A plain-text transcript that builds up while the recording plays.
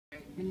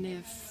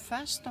Men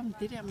først om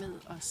det der med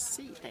at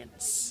se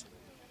dans.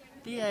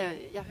 Det er,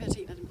 jeg hører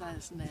til en af dem, der er,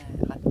 sådan, er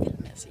ret vild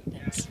med at se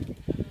dans.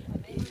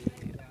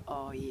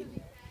 Og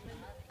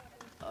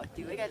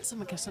det er jo ikke altid,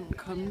 man kan sådan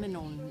komme med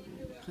nogle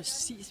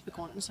præcise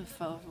begrundelser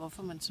for,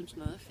 hvorfor man synes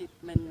noget er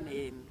fedt.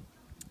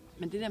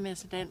 Men det der med at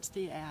se dans,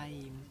 det er...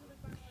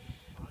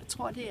 Jeg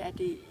tror, det er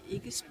det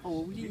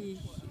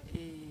ikke-sproglige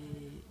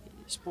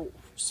sprog,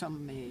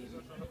 som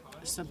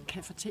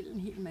kan fortælle en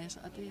hel masse,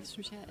 og det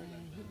synes jeg er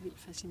helt vildt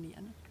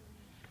fascinerende.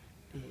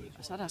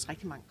 Og så er der også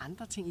rigtig mange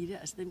andre ting i det.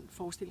 Altså den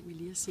forestilling, vi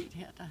lige har set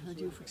her, der havde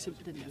de jo for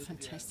eksempel den der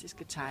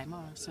fantastiske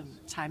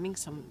timing,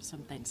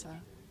 som dansere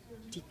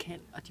de kan,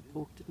 og de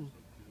brugte den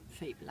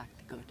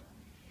fabelagtigt godt.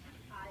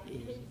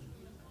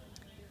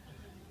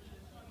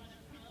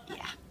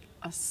 Ja,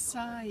 og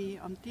så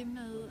om det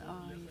med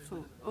at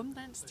få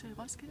omdans til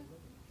Roskilde,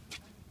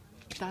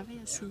 der vil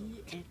jeg sige,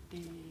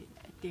 at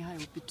det har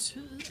jo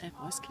betydet, at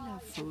Roskilde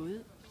har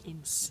fået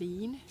en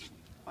scene.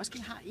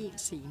 Roskilde har en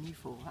scene i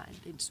forvejen.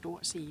 Det er en stor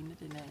scene,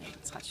 den er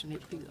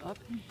traditionelt bygget op.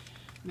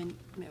 Men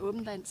med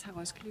åben dans har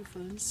Roskilde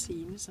fået en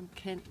scene, som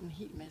kan en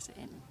hel masse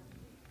andet.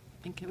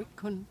 Den kan jo ikke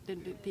kun,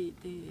 det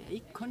er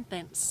ikke kun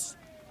dans.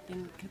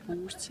 Den kan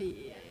bruges til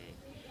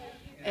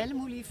alle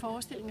mulige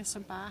forestillinger,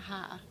 som bare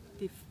har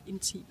det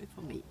intime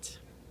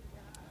format.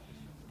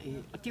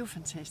 Og det er jo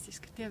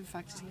fantastisk. Det har vi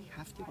faktisk ikke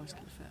haft i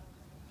Roskilde før.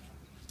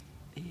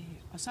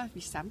 Og så har vi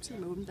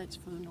samtidig med åben dans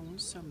fået nogen,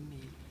 som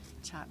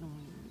tager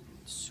nogle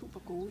super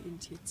gode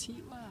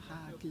initiativer,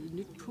 har givet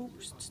nyt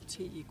pust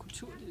til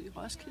kulturlivet i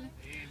Roskilde,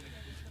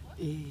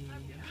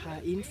 har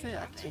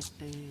indført, at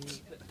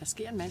der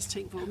sker en masse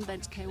ting, for åben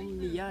dans kan jo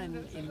mere end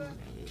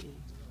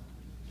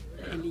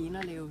alene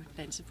at lave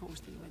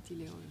danseforestillinger. De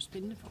laver jo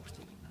spændende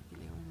forestillinger, de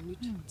laver nyt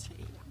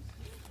teater.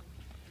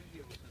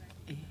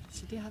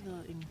 Så det har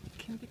været en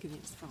kæmpe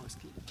gevinst for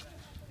Roskilde,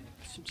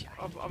 synes jeg.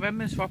 Og hvad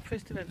med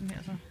Swop-festivalen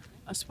her så?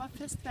 Og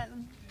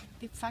Swop-festivalen,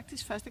 det er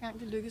faktisk første gang,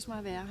 det lykkedes mig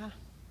at være her.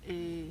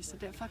 Så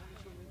derfor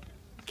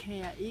kan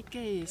jeg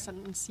ikke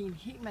sådan sige en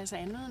hel masse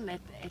andet, end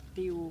at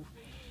det jo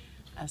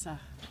altså,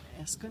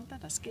 er skønt,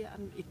 at der sker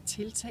et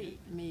tiltag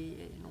med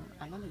nogle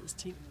anderledes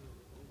ting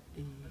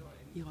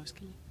i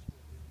Roskilde.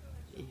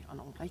 Og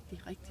nogle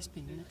rigtig, rigtig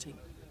spændende ting.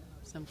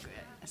 Som gør,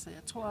 altså,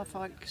 jeg tror, at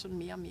folk sådan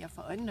mere og mere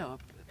får øjnene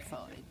op for,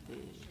 at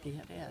det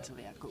her det er altså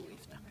værd at gå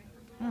efter.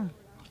 Ja.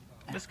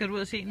 Hvad skal du ud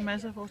og se en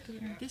masse af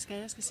forestillinger? Det skal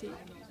jeg se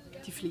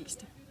de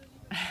fleste.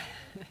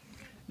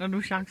 Når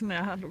nu chancen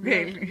er her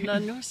lokalt. Når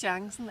nu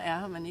chancen er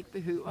her, man ikke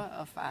behøver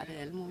at farte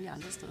alle mulige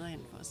andre steder hen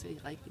for at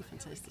se rigtig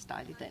fantastisk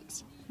dejlig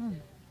dans.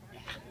 Ja,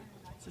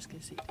 så skal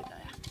jeg se det, der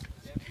er.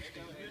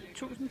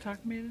 Tusind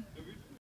tak, Mette.